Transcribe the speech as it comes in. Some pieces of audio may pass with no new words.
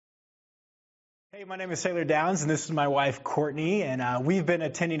Hey, my name is Taylor Downs, and this is my wife, Courtney, and we've been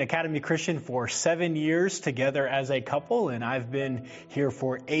attending Academy Christian for 7 years together as a couple, and I've been here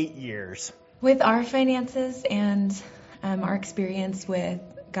for 8 years. With our finances and our experience with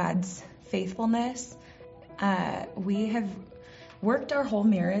God's faithfulness, we have worked our whole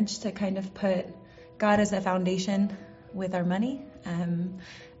marriage to kind of put God as a foundation with our money.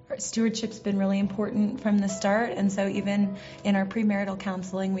 Stewardship's been really important from the start, and so even in our premarital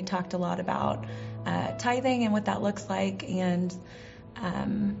counseling, we talked a lot about tithing and what that looks like, and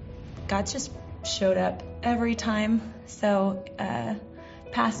God's just showed up every time. So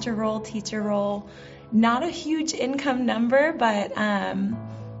pastor role, teacher role, not a huge income number, but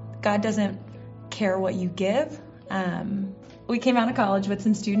God doesn't care what you give. We came out of college with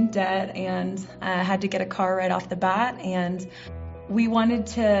some student debt and had to get a car right off the bat, and we wanted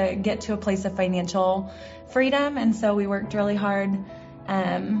to get to a place of financial freedom, and so we worked really hard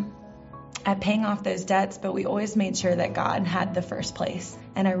at paying off those debts, but we always made sure that God had the first place.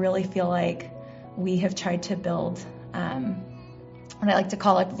 And I really feel like we have tried to build what I like to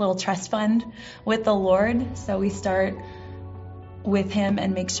call a little trust fund with the Lord. So we start with Him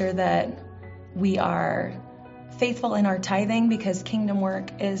and make sure that we are faithful in our tithing, because kingdom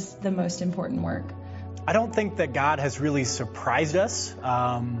work is the most important work. I don't think that God has really surprised us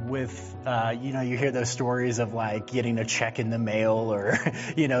with, you hear those stories of like getting a check in the mail or,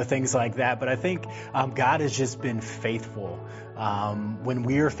 things like that. But I think God has just been faithful. When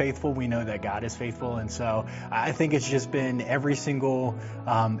we are faithful, we know that God is faithful. And so I think it's just been every single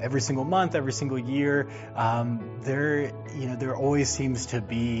month, every single year, there always seems to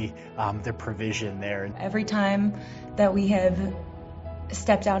be the provision there. Every time that we have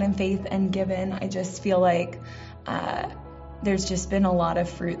stepped out in faith and given, I just feel like there's just been a lot of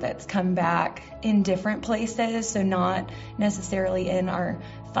fruit that's come back in different places. So not necessarily in our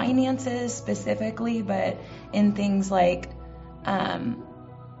finances specifically, but in things like our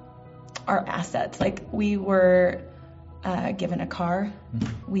assets. Like we were given a car.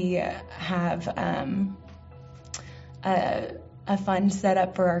 We have a fund set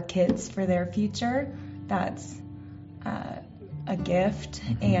up for our kids for their future. That's a gift,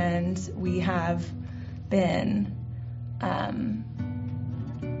 and we have been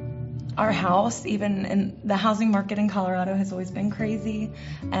our house, even in the housing market in Colorado, has always been crazy,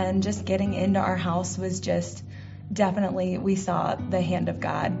 and just getting into our house was just definitely, we saw the hand of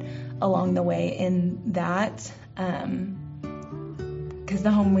God along the way in that, because the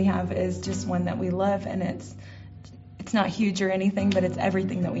home we have is just one that we love, and it's not huge or anything, but it's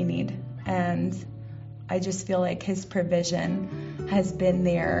everything that we need. And I just feel like His provision has been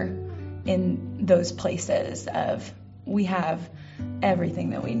there in those places of we have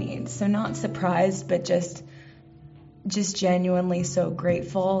everything that we need. So not surprised, but just genuinely so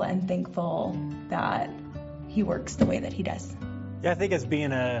grateful and thankful that He works the way that He does. Yeah, I think as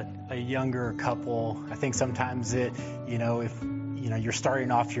being a younger couple, I think sometimes if you're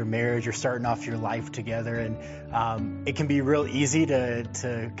starting off your marriage, you're starting off your life together, and it can be real easy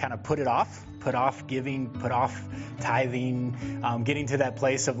to kind of put off giving, put off tithing, getting to that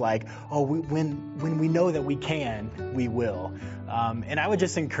place of like, when we know that we can, we will. And I would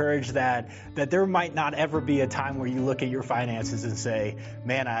just encourage that there might not ever be a time where you look at your finances and say,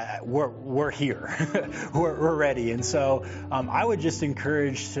 man, we're here, we're ready. And so I would just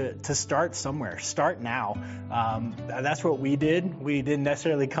encourage to start somewhere, start now. That's what we did. We didn't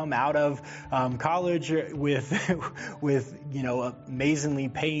necessarily come out of college with amazingly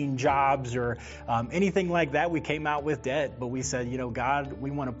paying jobs or anything like that. We came out with debt, but we said, God, we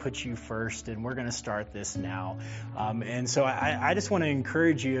want to put you first, and we're going to start this now. And so I just want to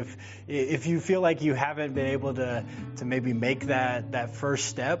encourage you, if you feel like you haven't been able to maybe make that first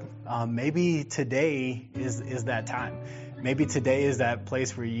step, maybe today is that time. Maybe today is that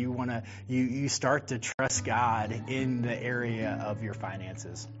place where you start to trust God in the area of your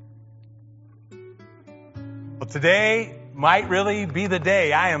finances. Well, today might really be the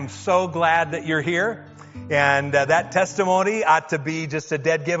day. I am so glad that you're here. And that testimony ought to be just a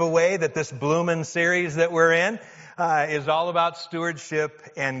dead giveaway that this Bloomin' series that we're in is all about stewardship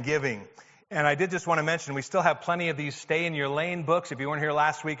and giving. And I did just want to mention, we still have plenty of these Stay in Your Lane books. If you weren't here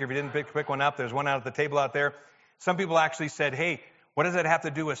last week, or if you didn't pick one up, there's one out at the table out there. Some people actually said, hey, what does it have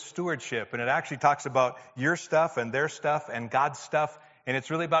to do with stewardship? And it actually talks about your stuff and their stuff and God's stuff. And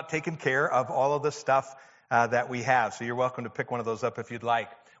it's really about taking care of all of the stuff that we have. So you're welcome to pick one of those up if you'd like.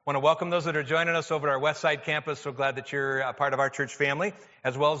 I want to welcome those that are joining us over at our Westside campus. So glad that you're a part of our church family,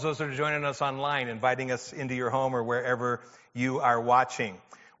 as well as those that are joining us online, inviting us into your home or wherever you are watching.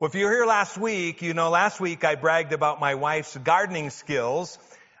 Well, if you were here last week, last week I bragged about my wife's gardening skills.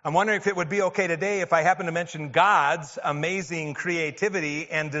 I'm wondering if it would be okay today if I happen to mention God's amazing creativity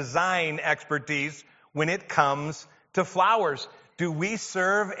and design expertise when it comes to flowers. Do we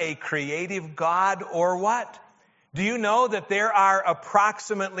serve a creative God or what? Do you know that there are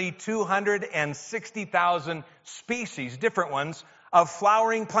approximately 260,000 species, different ones, of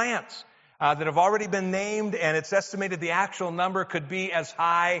flowering plants that have already been named, and it's estimated the actual number could be as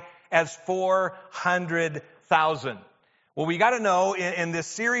high as 400,000. Well, we got to know in this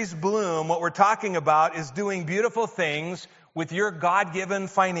series Bloom, what we're talking about is doing beautiful things with your God-given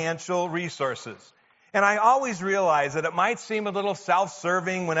financial resources. And I always realize that it might seem a little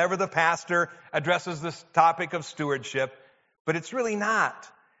self-serving whenever the pastor addresses this topic of stewardship, but it's really not.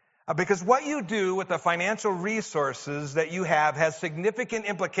 Because what you do with the financial resources that you have has significant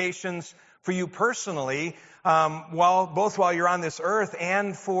implications for you personally, both while you're on this earth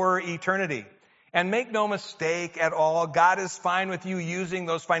and for eternity. And make no mistake at all, God is fine with you using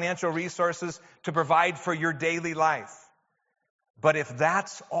those financial resources to provide for your daily life. But if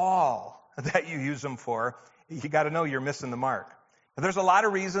that's all that you use them for, you got to know you're missing the mark. There's a lot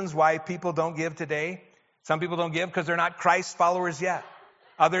of reasons why people don't give today. Some people don't give because they're not Christ followers yet.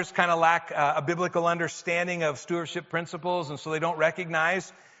 Others kind of lack a biblical understanding of stewardship principles, and so they don't recognize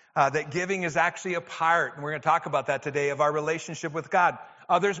that giving is actually a part, and we're going to talk about that today, of our relationship with God.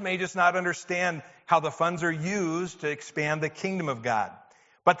 Others may just not understand how the funds are used to expand the kingdom of God.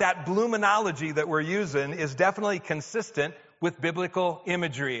 But that Bloominology that we're using is definitely consistent with biblical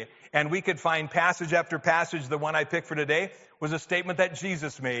imagery. And we could find passage after passage. The one I picked for today was a statement that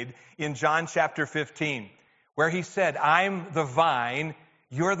Jesus made in John chapter 15, where he said, "I'm the vine,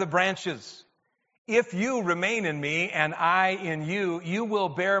 you're the branches. If you remain in me and I in you, you will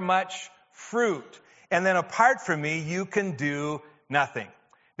bear much fruit. And then apart from me, you can do nothing."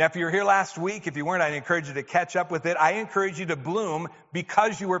 Now, if you were here last week, if you weren't, I'd encourage you to catch up with it. I encourage you to bloom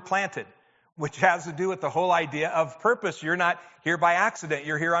because you were planted, which has to do with the whole idea of purpose. You're not here by accident.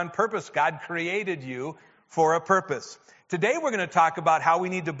 You're here on purpose. God created you for a purpose. Today, we're going to talk about how we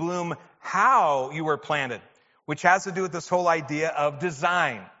need to bloom how you were planted, which has to do with this whole idea of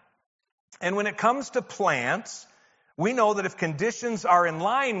design. And when it comes to plants, we know that if conditions are in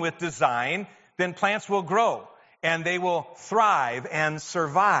line with design, then plants will grow and they will thrive and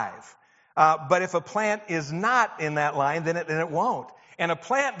survive. But if a plant is not in that line, then it won't. And a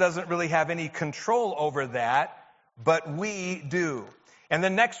plant doesn't really have any control over that, but we do. And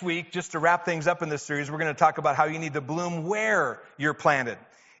then next week, just to wrap things up in this series, we're going to talk about how you need to bloom where you're planted,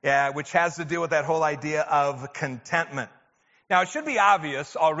 which has to do with that whole idea of contentment. Now, it should be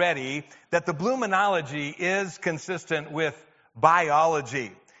obvious already that the Bloominology is consistent with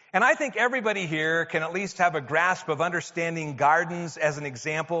biology. And I think everybody here can at least have a grasp of understanding gardens as an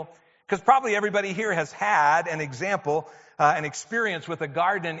example, because probably everybody here has had an example, an experience with a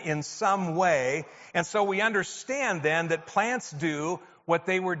garden in some way. And so we understand then that plants do what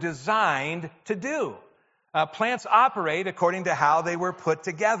they were designed to do. Plants operate according to how they were put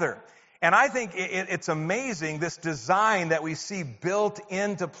together. And I think it's amazing, this design that we see built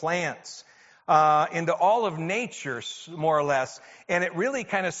into plants, into all of nature, more or less. And it really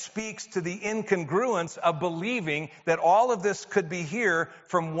kind of speaks to the incongruence of believing that all of this could be here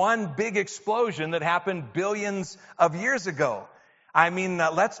from one big explosion that happened billions of years ago. I mean,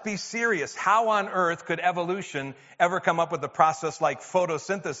 let's be serious. How on earth could evolution ever come up with a process like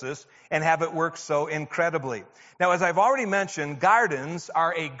photosynthesis and have it work so incredibly? Now, as I've already mentioned, gardens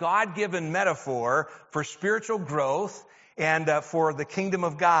are a God-given metaphor for spiritual growth and for the kingdom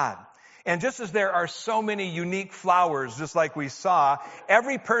of God. And just as there are so many unique flowers, just like we saw,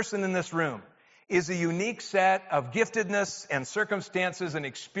 every person in this room is a unique set of giftedness and circumstances and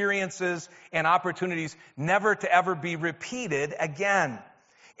experiences and opportunities never to ever be repeated again.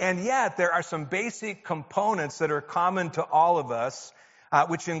 And yet there are some basic components that are common to all of us,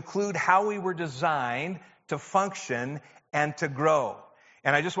 which include how we were designed to function and to grow.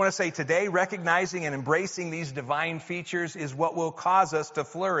 And I just want to say today, recognizing and embracing these divine features is what will cause us to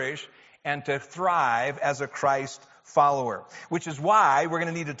flourish and to thrive as a Christ follower, which is why we're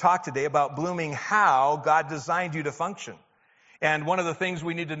going to need to talk today about blooming how God designed you to function. And one of the things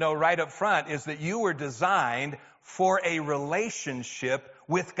we need to know right up front is that you were designed for a relationship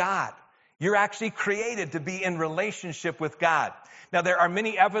with God. You're actually created to be in relationship with God. Now, there are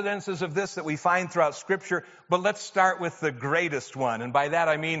many evidences of this that we find throughout Scripture, but let's start with the greatest one. And by that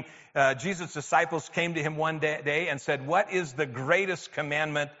I mean Jesus' disciples came to him one day and said, "What is the greatest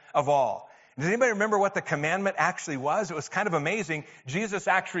commandment of all?" Does anybody remember what the commandment actually was? It was kind of amazing. Jesus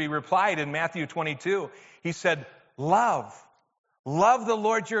actually replied in Matthew 22. He said, Love the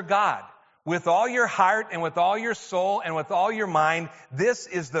Lord your God with all your heart and with all your soul and with all your mind. This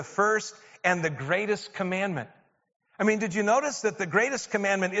is the first and the greatest commandment. I mean, did you notice that the greatest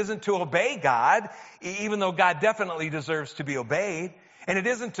commandment isn't to obey God, even though God definitely deserves to be obeyed? And it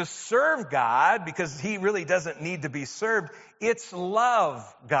isn't to serve God, because he really doesn't need to be served. It's love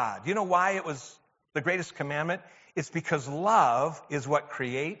God. You know why it was the greatest commandment? It's because love is what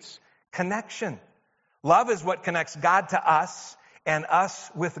creates connection. Love is what connects God to us and us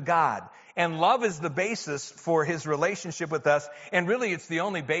with God. And love is the basis for his relationship with us. And really, it's the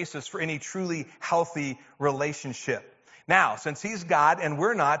only basis for any truly healthy relationship. Now, since he's God and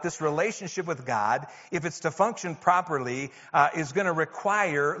we're not, this relationship with God, if it's to function properly, is going to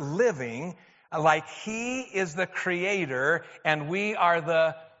require living like he is the creator and we are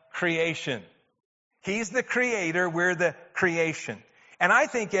the creation. He's the creator, we're the creation. And I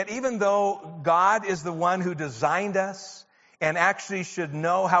think that even though God is the one who designed us and actually should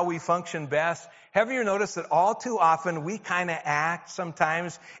know how we function best, have you noticed that all too often we kind of act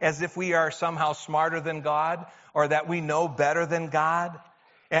sometimes as if we are somehow smarter than God or that we know better than God?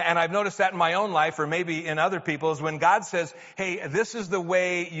 And I've noticed that in my own life, or maybe in other people's, when God says, hey, this is the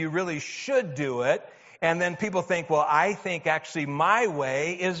way you really should do it, and then people think, well, I think actually my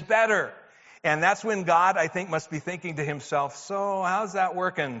way is better. And that's when God, I think, must be thinking to himself, so how's that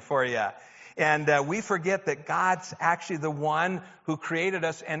working for you? And we forget that God's actually the one who created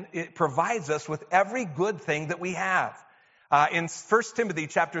us, and it provides us with every good thing that we have. In 1 Timothy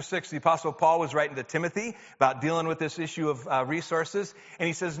chapter 6, the Apostle Paul was writing to Timothy about dealing with this issue of resources. And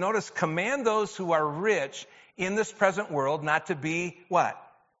he says, notice, command those who are rich in this present world not to be, what?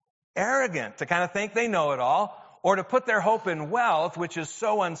 Arrogant, to kind of think they know it all, or to put their hope in wealth, which is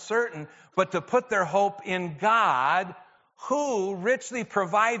so uncertain, but to put their hope in God, who richly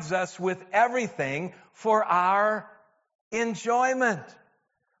provides us with everything for our enjoyment.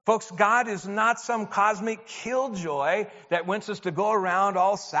 Folks, God is not some cosmic killjoy that wants us to go around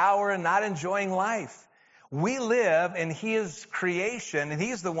all sour and not enjoying life. We live in his creation, and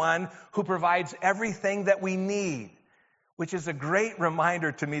he's the one who provides everything that we need, which is a great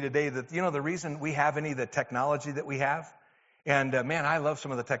reminder to me today that, you know, the reason we have any of the technology that we have, and man, I love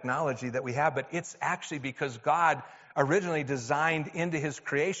some of the technology that we have, but it's actually because God originally designed into his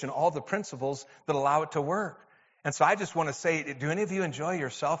creation all the principles that allow it to work. And so I just want to say, do any of you enjoy your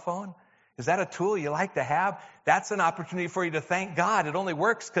cell phone? Is that a tool you like to have? That's an opportunity for you to thank God. It only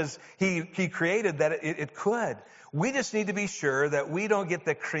works because he created that it could. We just need to be sure that we don't get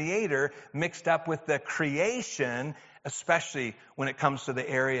the creator mixed up with the creation, especially when it comes to the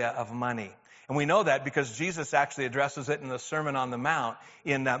area of money. And we know that because Jesus actually addresses it in the Sermon on the Mount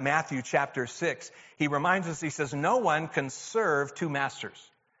in Matthew chapter 6. He reminds us, he says, no one can serve two masters.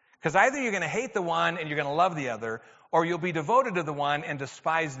 Because either you're going to hate the one and you're going to love the other, or you'll be devoted to the one and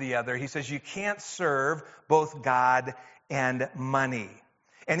despise the other. He says you can't serve both God and money.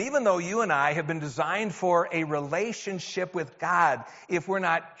 And even though you and I have been designed for a relationship with God, if we're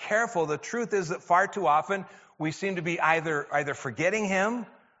not careful, the truth is that far too often we seem to be either forgetting him,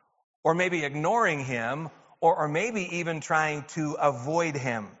 or maybe ignoring him, or maybe even trying to avoid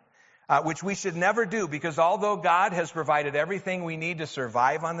him. Which we should never do, because although God has provided everything we need to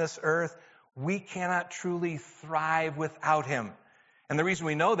survive on this earth, we cannot truly thrive without him. And the reason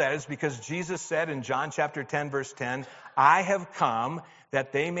we know that is because Jesus said in John chapter 10, verse 10, I have come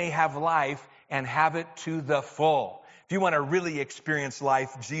that they may have life and have it to the full. If you want to really experience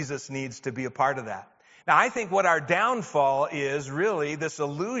life, Jesus needs to be a part of that. Now, I think what our downfall is really this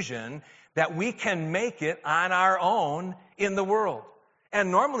illusion that we can make it on our own in the world. And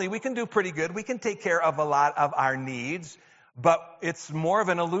normally we can do pretty good. We can take care of a lot of our needs, but it's more of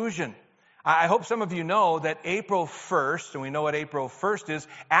an illusion. I hope some of you know that April 1st, and we know what April 1st is,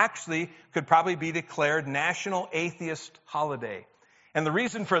 actually could probably be declared National Atheist Holiday. And the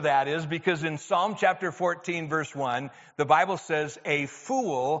reason for that is because in Psalm chapter 14, verse 1, the Bible says, a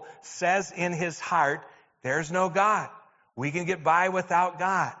fool says in his heart, there's no God. We can get by without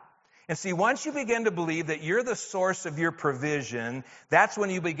God. And see, once you begin to believe that you're the source of your provision, that's when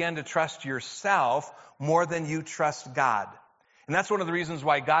you begin to trust yourself more than you trust God. And that's one of the reasons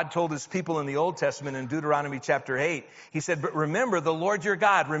why God told his people in the Old Testament in Deuteronomy chapter 8, he said, but remember the Lord your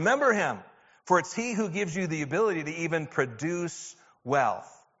God, remember him, for it's he who gives you the ability to even produce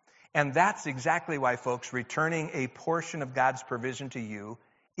wealth. And that's exactly why, folks, returning a portion of God's provision to you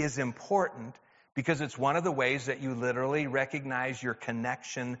is important, because it's one of the ways that you literally recognize your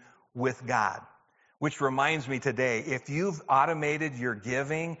connection with God. Which reminds me today, if you've automated your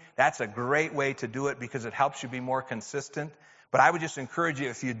giving, that's a great way to do it because it helps you be more consistent. But I would just encourage you,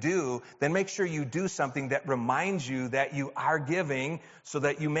 if you do, then make sure you do something that reminds you that you are giving so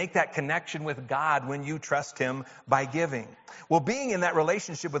that you make that connection with God when you trust Him by giving. Well, being in that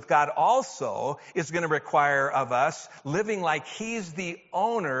relationship with God also is going to require of us living like He's the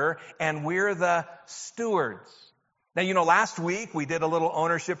owner and we're the stewards. Now, last week we did a little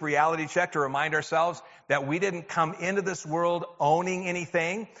ownership reality check to remind ourselves that we didn't come into this world owning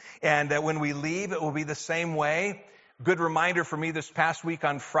anything, and that when we leave, it will be the same way. Good reminder for me this past week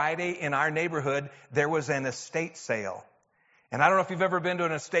on Friday in our neighborhood, there was an estate sale. And I don't know if you've ever been to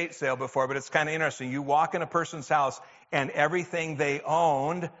an estate sale before, but it's kind of interesting. You walk in a person's house and everything they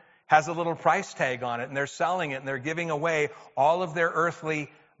owned has a little price tag on it, and they're selling it, and they're giving away all of their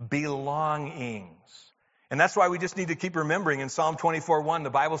earthly belongings. And that's why we just need to keep remembering in Psalm 24:1, the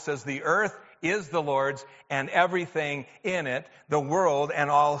Bible says, the earth is the Lord's and everything in it, the world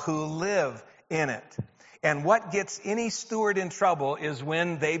and all who live in it. And what gets any steward in trouble is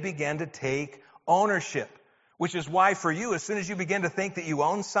when they begin to take ownership, which is why for you, as soon as you begin to think that you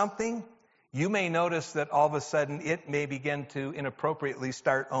own something, you may notice that all of a sudden it may begin to inappropriately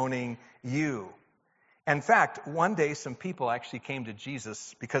start owning you. In fact, one day some people actually came to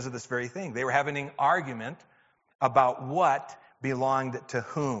Jesus because of this very thing. They were having an argument about what belonged to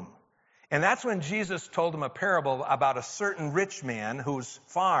whom. And that's when Jesus told them a parable about a certain rich man whose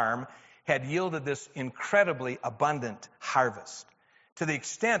farm had yielded this incredibly abundant harvest, to the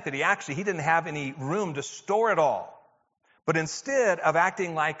extent that he didn't have any room to store it all. But instead of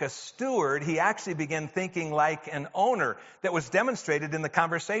acting like a steward, he actually began thinking like an owner. That was demonstrated in the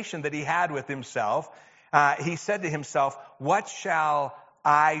conversation that he had with himself. He said to himself, "What shall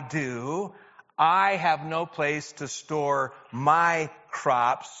I do? I have no place to store my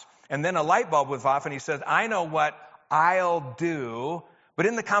crops." And then a light bulb went off and he said, "I know what I'll do." But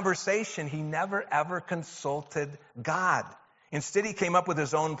in the conversation, he never ever consulted God. Instead, he came up with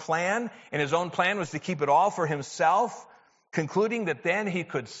his own plan, and his own plan was to keep it all for himself, concluding that then he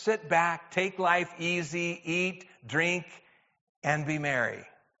could sit back, take life easy, eat, drink, and be merry.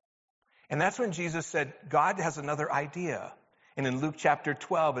 And that's when Jesus said, God has another idea. And in Luke chapter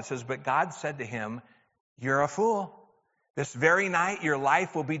 12, it says, "But God said to him, 'You're a fool. This very night your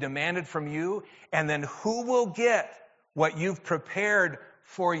life will be demanded from you, and then who will get what you've prepared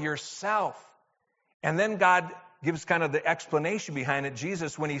for yourself?'" And then God gives kind of the explanation behind it,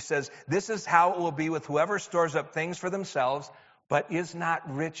 Jesus, when he says, "This is how it will be with whoever stores up things for themselves, but is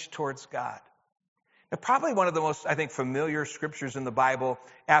not rich towards God." Now, probably one of the most, I think, familiar scriptures in the Bible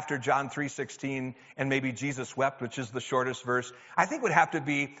after John 3:16 and maybe Jesus wept, which is the shortest verse, I think would have to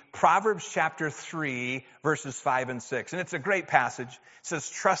be Proverbs chapter 3, verses 5 and 6. And it's a great passage. It says,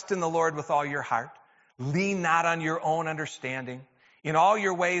 "Trust in the Lord with all your heart. Lean not on your own understanding. In all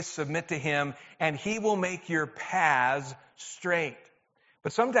your ways submit to him, and he will make your paths straight."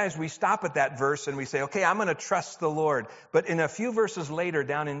 But sometimes we stop at that verse and we say, okay, I'm going to trust the Lord. But in a few verses later,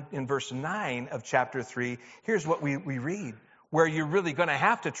 down in verse 9 of chapter 3, here's what we read, where you're really going to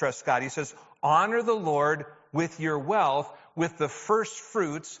have to trust God. He says, "Honor the Lord with your wealth, with the first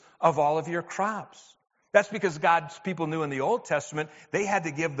fruits of all of your crops." That's because God's people knew in the Old Testament they had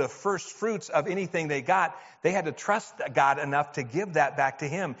to give the first fruits of anything they got. They had to trust God enough to give that back to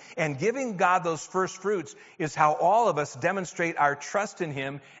him. And giving God those first fruits is how all of us demonstrate our trust in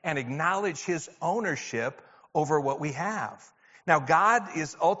him and acknowledge his ownership over what we have. Now, God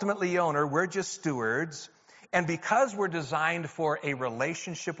is ultimately owner. We're just stewards. And because we're designed for a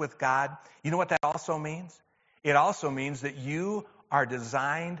relationship with God, you know what that also means? It also means that you are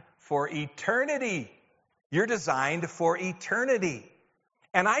designed for eternity. You're designed for eternity.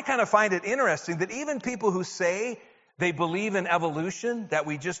 And I kind of find it interesting that even people who say they believe in evolution, that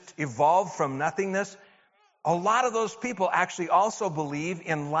we just evolved from nothingness, a lot of those people actually also believe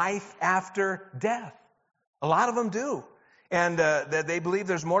in life after death. A lot of them do. And that they believe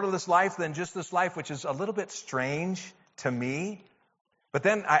there's more to this life than just this life, which is a little bit strange to me. But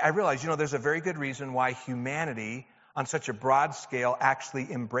then I realize, there's a very good reason why humanity on such a broad scale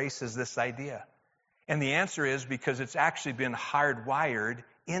actually embraces this idea. And the answer is because it's actually been hardwired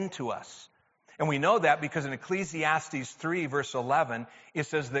into us. And we know that because in Ecclesiastes 3, verse 11, it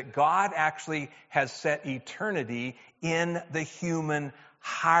says that God actually has set eternity in the human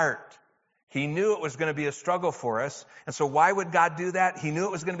heart. He knew it was going to be a struggle for us. And so why would God do that? He knew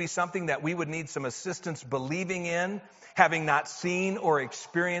it was going to be something that we would need some assistance believing in, having not seen or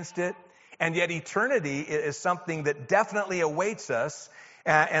experienced it. And yet eternity is something that definitely awaits us.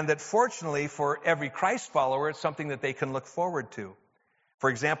 And that fortunately for every Christ follower, it's something that they can look forward to. For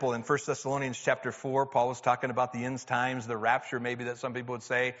example, in 1 Thessalonians chapter 4, Paul was talking about the end times, the rapture maybe that some people would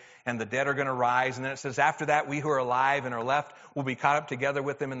say, and the dead are going to rise. And then it says, after that, we who are alive and are left will be caught up together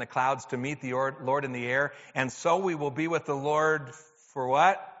with them in the clouds to meet the Lord in the air. And so we will be with the Lord for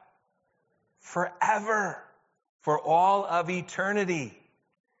what? Forever. For all of eternity.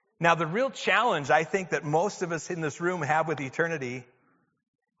 Now, the real challenge I think that most of us in this room have with eternity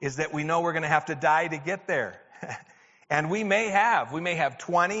is that we know we're going to have to die to get there. And we may have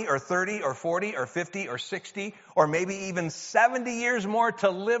 20 or 30 or 40 or 50 or 60 or maybe even 70 years more to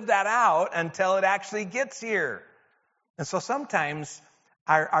live that out until it actually gets here. And so sometimes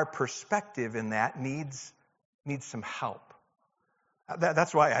our perspective in that needs some help.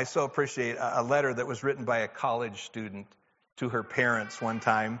 That's why I so appreciate a letter that was written by a college student to her parents one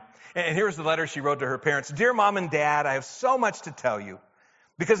time. And here's the letter she wrote to her parents. Dear Mom and Dad, I have so much to tell you.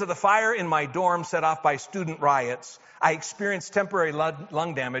 Because of the fire in my dorm set off by student riots, I experienced temporary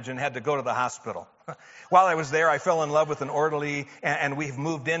lung damage and had to go to the hospital. While I was there, I fell in love with an orderly, and we've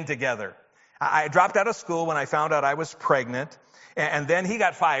moved in together. I dropped out of school when I found out I was pregnant, and then he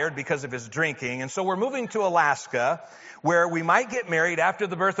got fired because of his drinking. And so we're moving to Alaska, where we might get married after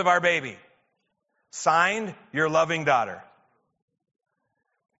the birth of our baby. Signed, your loving daughter.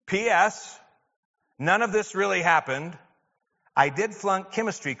 P.S. None of this really happened. I did flunk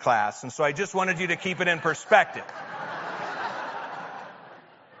chemistry class, and so I just wanted you to keep it in perspective.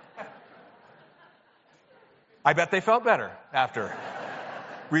 I bet they felt better after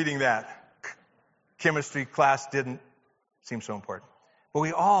reading that. Chemistry class didn't seem so important. But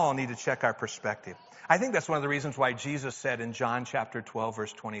we all need to check our perspective. I think that's one of the reasons why Jesus said in John chapter 12,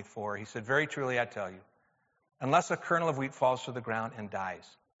 verse 24, he said, very truly I tell you, unless a kernel of wheat falls to the ground and dies,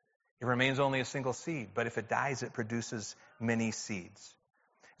 it remains only a single seed, but if it dies, it produces many seeds.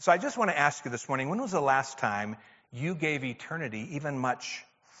 So I just want to ask you this morning, when was the last time you gave eternity even much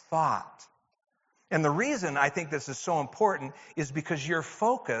thought? And the reason I think this is so important is because your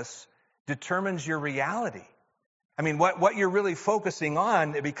focus determines your reality. I mean, what you're really focusing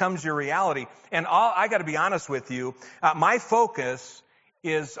on, it becomes your reality. And I got to be honest with you, my focus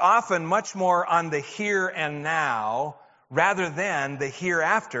is often much more on the here and now rather than the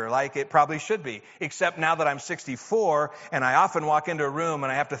hereafter, like it probably should be. Except now that I'm 64, and I often walk into a room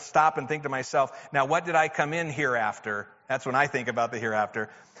and I have to stop and think to myself, now what did I come in hereafter? That's when I think about the hereafter.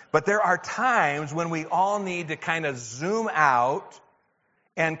 But there are times when we all need to kind of zoom out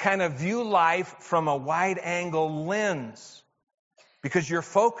and kind of view life from a wide-angle lens, because your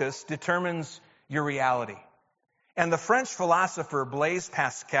focus determines your reality. And the French philosopher Blaise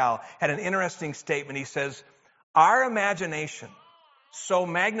Pascal had an interesting statement. He says, our imagination so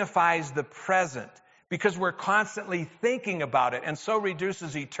magnifies the present because we're constantly thinking about it, and so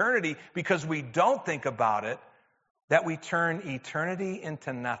reduces eternity because we don't think about it, that we turn eternity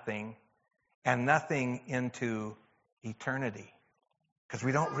into nothing and nothing into eternity because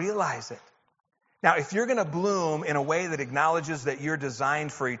we don't realize it. Now, if you're going to bloom in a way that acknowledges that you're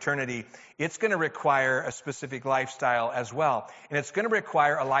designed for eternity, it's going to require a specific lifestyle as well. And it's going to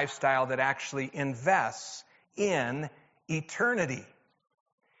require a lifestyle that actually invests in eternity.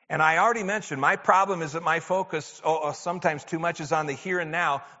 And I already mentioned, my problem is that my focus sometimes too much is on the here and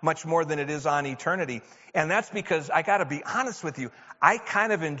now, much more than it is on eternity. And that's because, I got to be honest with you, I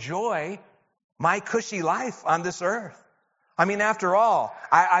kind of enjoy my cushy life on this earth. I mean, after all,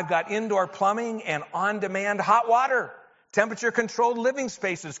 I've got indoor plumbing and on-demand hot water, temperature-controlled living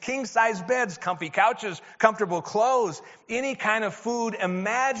spaces, king-size beds, comfy couches, comfortable clothes, any kind of food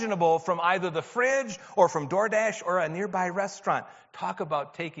imaginable from either the fridge or from DoorDash or a nearby restaurant. Talk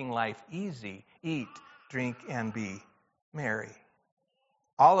about taking life easy. Eat, drink, and be merry.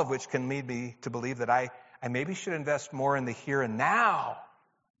 All of which can lead me to believe that I maybe should invest more in the here and now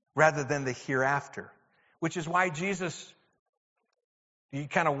rather than the hereafter, which is why Jesus, he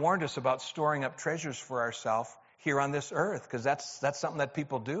kind of warned us about storing up treasures for ourselves here on this earth, because that's something that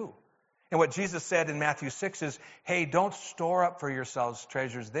people do. And what Jesus said in Matthew 6 is, hey, don't store up for yourselves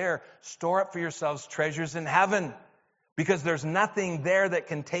treasures there. Store up for yourselves treasures in heaven, because there's nothing there that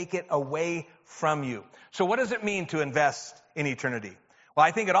can take it away from you. So what does it mean to invest in eternity? Well,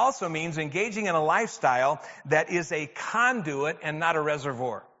 I think it also means engaging in a lifestyle that is a conduit and not a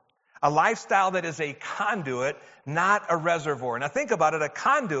reservoir. A lifestyle that is a conduit, not a reservoir. Now think about it. A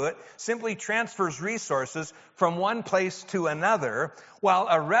conduit simply transfers resources from one place to another, while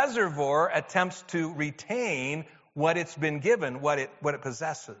a reservoir attempts to retain what it's been given, what it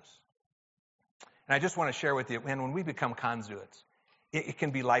possesses. And I just want to share with you, man, when we become conduits, it can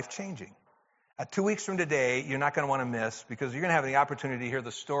be life-changing. 2 weeks from today, you're not going to want to miss, because you're going to have the opportunity to hear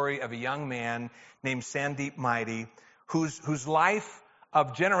the story of a young man named Sandeep Maidi, whose life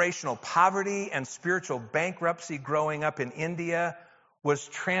of generational poverty and spiritual bankruptcy growing up in India was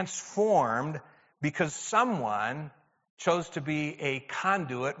transformed because someone chose to be a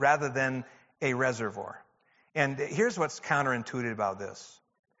conduit rather than a reservoir. And here's what's counterintuitive about this.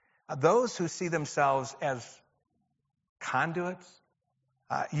 Those who see themselves as conduits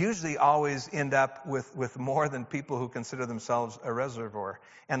usually always end up with more than people who consider themselves a reservoir.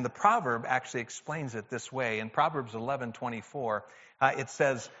 And the proverb actually explains it this way. In Proverbs 11:24, it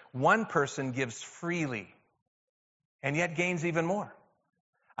says, one person gives freely and yet gains even more.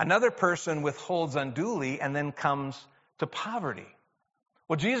 Another person withholds unduly and then comes to poverty.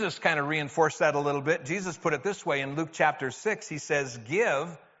 Well, Jesus kind of reinforced that a little bit. Jesus put it this way in Luke chapter 6. He says,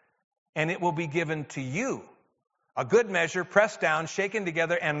 give and it will be given to you. A good measure, pressed down, shaken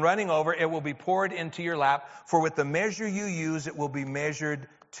together, and running over, it will be poured into your lap. For with the measure you use, it will be measured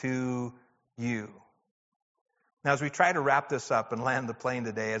to you. Now, as we try to wrap this up and land the plane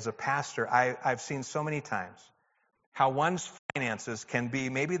today, as a pastor, I've seen so many times how one's finances can be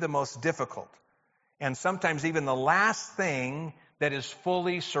maybe the most difficult and sometimes even the last thing that is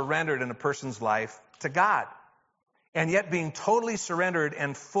fully surrendered in a person's life to God. And yet being totally surrendered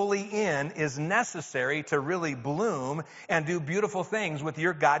and fully in is necessary to really bloom and do beautiful things with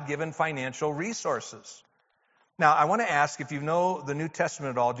your God-given financial resources. Now, I want to ask, if you know the New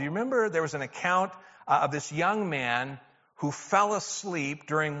Testament at all, do you remember there was an account of this young man who fell asleep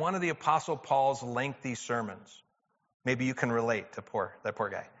during one of the Apostle Paul's lengthy sermons? Maybe you can relate to that poor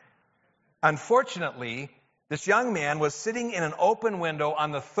guy. Unfortunately, this young man was sitting in an open window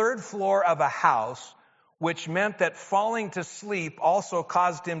on the third floor of a house, which meant that falling to sleep also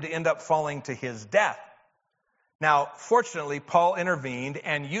caused him to end up falling to his death. Now, fortunately, Paul intervened,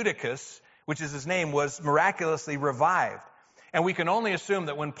 and Eutychus, which is his name, was miraculously revived. And we can only assume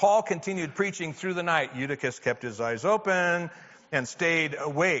that when Paul continued preaching through the night, Eutychus kept his eyes open and stayed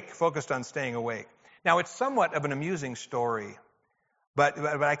awake, focused on staying awake. Now, it's somewhat of an amusing story, but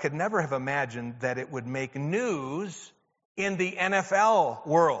I could never have imagined that it would make news in the NFL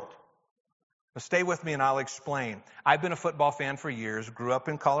world. But stay with me and I'll explain. I've been a football fan for years, grew up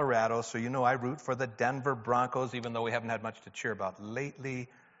in Colorado, so you know I root for the Denver Broncos, even though we haven't had much to cheer about lately.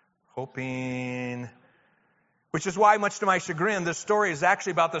 Which is why, much to my chagrin, this story is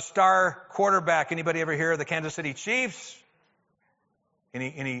actually about the star quarterback. Anybody ever hear of the Kansas City Chiefs?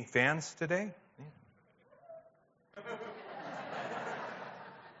 Any fans today?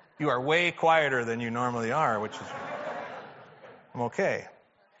 You are way quieter than you normally are, which is, I'm okay.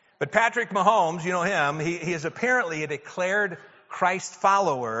 But Patrick Mahomes, you know him, he is apparently a declared Christ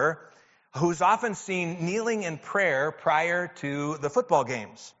follower who's often seen kneeling in prayer prior to the football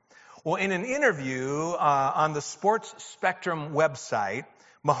games. Well, in an interview on the Sports Spectrum website,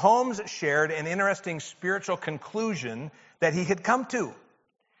 Mahomes shared an interesting spiritual conclusion that he had come to.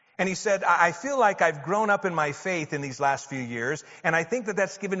 And he said, I feel like I've grown up in my faith in these last few years, and I think that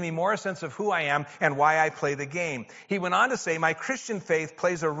that's given me more a sense of who I am and why I play the game. He went on to say, my Christian faith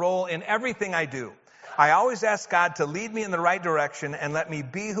plays a role in everything I do. I always ask God to lead me in the right direction and let me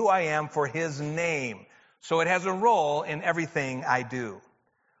be who I am for His name. So it has a role in everything I do.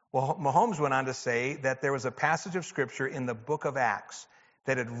 Well, Mahomes went on to say that there was a passage of Scripture in the book of Acts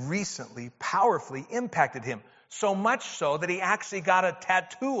that had recently powerfully impacted him. So much so that he actually got a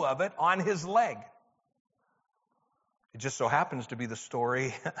tattoo of it on his leg. It just so happens to be the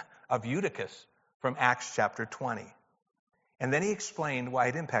story of Eutychus from Acts chapter 20. And then he explained why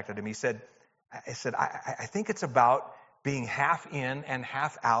it impacted him. He said, I think it's about being half in and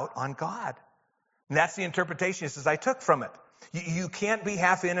half out on God. And that's the interpretation, he says, I took from it. You can't be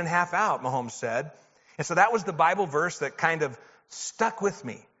half in and half out, Mahomes said. And so that was the Bible verse that kind of stuck with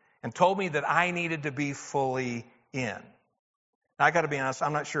me and told me that I needed to be fully in. Now, I got to be honest,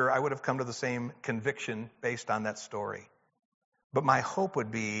 I'm not sure I would have come to the same conviction based on that story. But my hope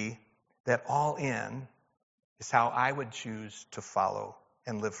would be that all in is how I would choose to follow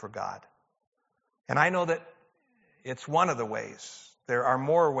and live for God. And I know that it's one of the ways. There are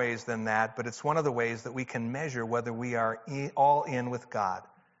more ways than that, but it's one of the ways that we can measure whether we are all in with God.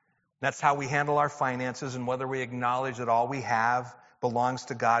 That's how we handle our finances and whether we acknowledge that all we have belongs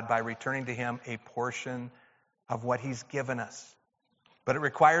to God by returning to Him a portion of what He's given us. But it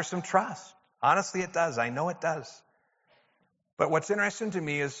requires some trust. Honestly, it does. I know it does. But what's interesting to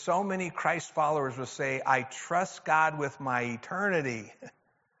me is so many Christ followers will say, I trust God with my eternity. But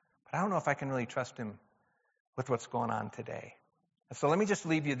I don't know if I can really trust Him with what's going on today. And so let me just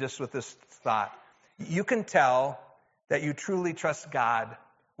leave you with this thought. You can tell that you truly trust God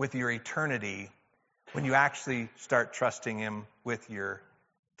with your eternity when you actually start trusting Him with your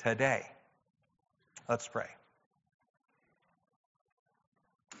today. Let's pray.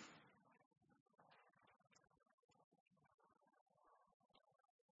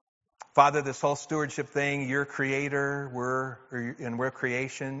 Father, this whole stewardship thing, you're creator, we're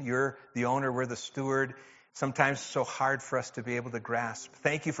creation. You're the owner, we're the steward. Sometimes it's so hard for us to be able to grasp.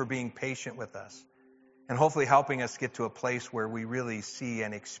 Thank you for being patient with us and hopefully helping us get to a place where we really see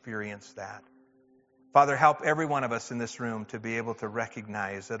and experience that. Father, help every one of us in this room to be able to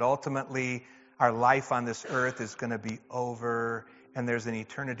recognize that ultimately our life on this earth is going to be over and there's an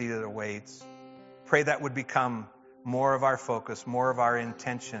eternity that awaits. Pray that would become more of our focus, more of our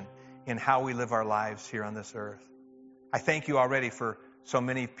intention in how we live our lives here on this earth. I thank you already for so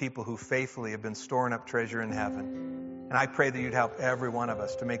many people who faithfully have been storing up treasure in heaven. And I pray that you'd help every one of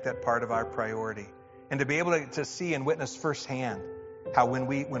us to make that part of our priority and to be able to see and witness firsthand how when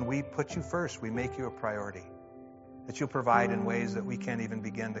we put you first, we make you a priority, that you'll provide in ways that we can't even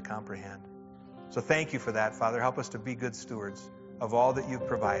begin to comprehend. So thank you for that, Father. Help us to be good stewards of all that you've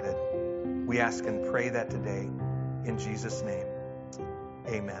provided. We ask and pray that today in Jesus' name.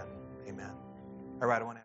 Amen. Amen. All right, I want to